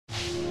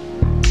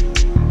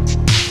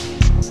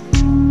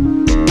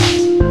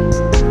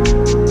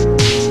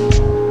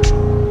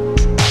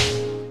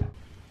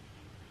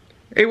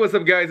Hey, what's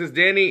up guys, it's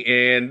Danny,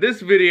 and this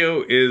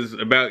video is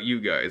about you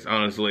guys,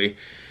 honestly.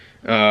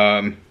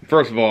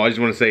 First of all, I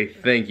just want to say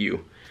thank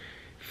you.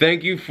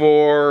 Thank you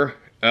for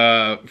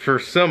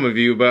some of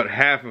you, about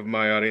half of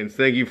my audience,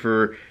 thank you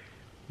for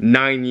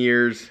 9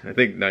 years, I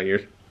think 9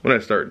 years. When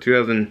did I start?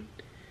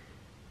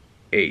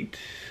 2008,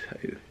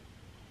 I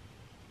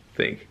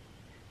think.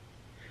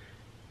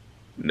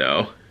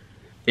 No,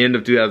 end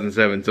of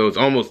 2007, so it's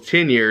almost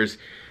 10 years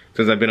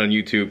since I've been on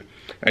YouTube.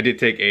 I did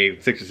take a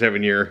 6 or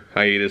 7 year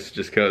hiatus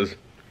just because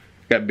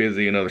got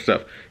busy and other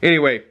stuff.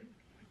 Anyway,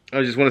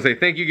 I just want to say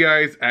thank you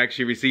guys. I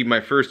actually received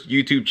my first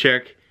YouTube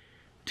check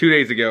 2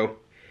 days ago,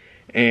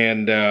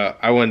 and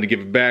I wanted to give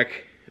it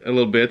back a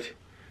little bit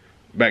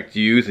back to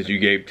you since you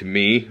gave to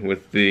me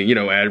with the, you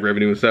know, ad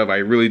revenue and stuff. I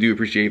really do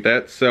appreciate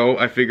that. So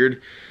I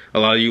figured a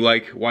lot of you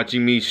like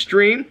watching me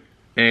stream,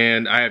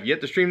 and I have yet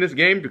to stream this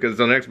game because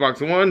it's on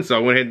Xbox One, so I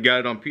went ahead and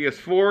got it on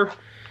PS4,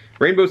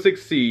 Rainbow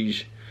Six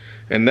Siege.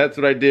 And that's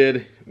what I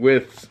did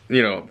with,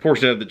 you know, a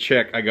portion of the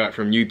check I got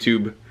from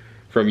YouTube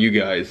from you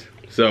guys.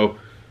 So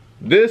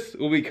this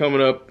will be coming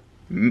up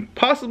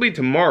possibly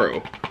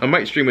tomorrow. I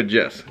might stream with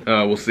Jess,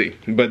 we'll see.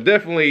 But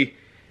definitely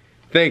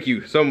thank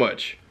you so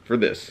much for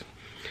this.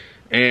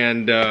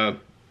 And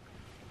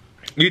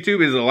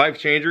YouTube is a life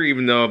changer,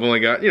 even though I've only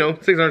got, you know,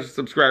 600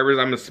 subscribers.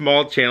 I'm a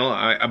small channel,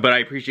 but I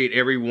appreciate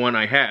every one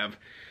I have.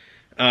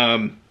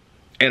 And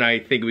I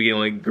think we can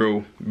only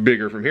grow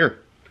bigger from here.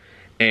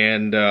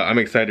 And I'm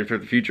excited for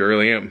the future, I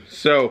really am.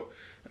 So,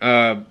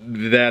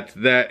 that's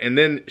that. And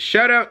then,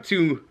 shout out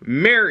to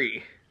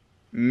Mary.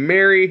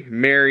 Mary.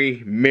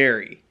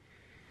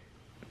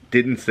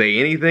 Didn't say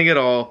anything at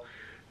all.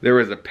 There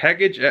was a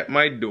package at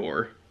my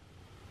door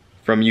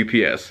from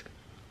UPS.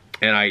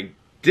 And I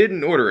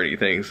didn't order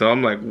anything. So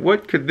I'm like,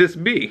 what could this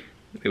be?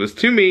 It was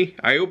to me.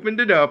 I opened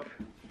it up.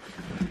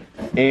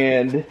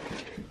 And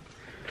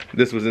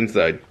this was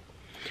inside.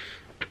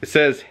 It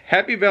says,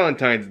 Happy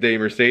Valentine's Day,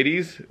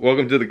 Mercedes.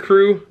 Welcome to the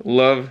crew.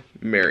 Love,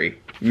 Mary.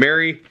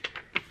 Mary,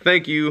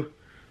 thank you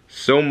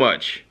so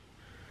much.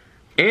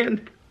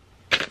 And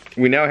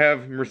we now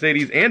have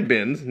Mercedes and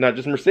Benz, not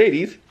just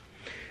Mercedes.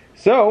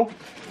 So,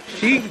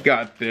 she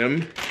got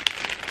them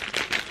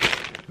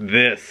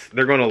this.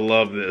 They're gonna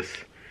love this.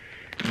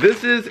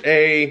 This is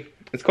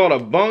it's called a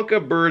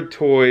Bonka Bird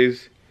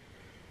Toys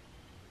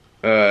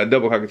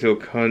double cockatiel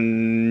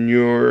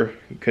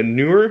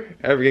Canure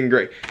African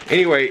Gray.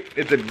 Anyway,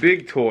 it's a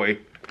big toy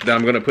that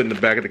I'm gonna put in the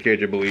back of the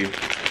cage, I believe,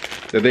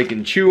 that they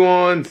can chew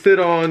on, sit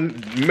on,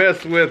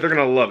 mess with. They're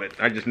gonna love it.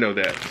 I just know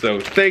that. So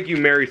thank you,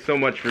 Mary, so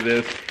much for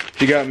this.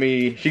 She got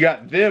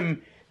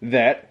them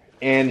that,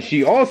 and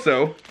she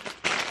also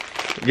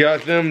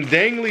got them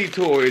dangly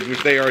toys,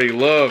 which they already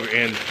love,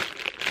 and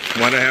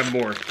want to have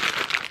more.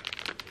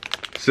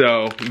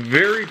 So,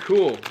 very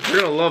cool.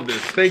 You're gonna love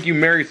this. Thank you,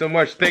 Mary, so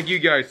much. Thank you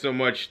guys so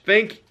much.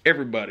 Thank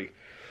everybody.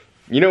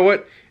 You know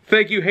what?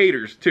 Thank you,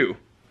 haters, too.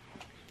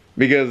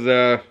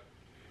 Because,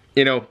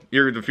 you know,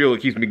 you're the fuel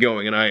that keeps me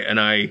going, and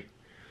I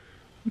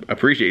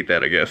appreciate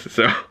that, I guess.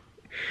 So,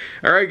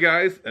 alright,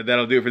 guys.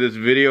 That'll do it for this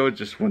video.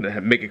 Just wanted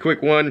to make a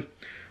quick one.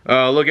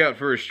 Look out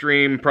for a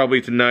stream, probably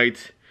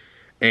tonight.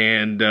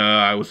 And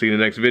I will see you in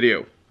the next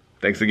video.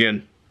 Thanks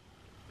again.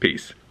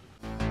 Peace.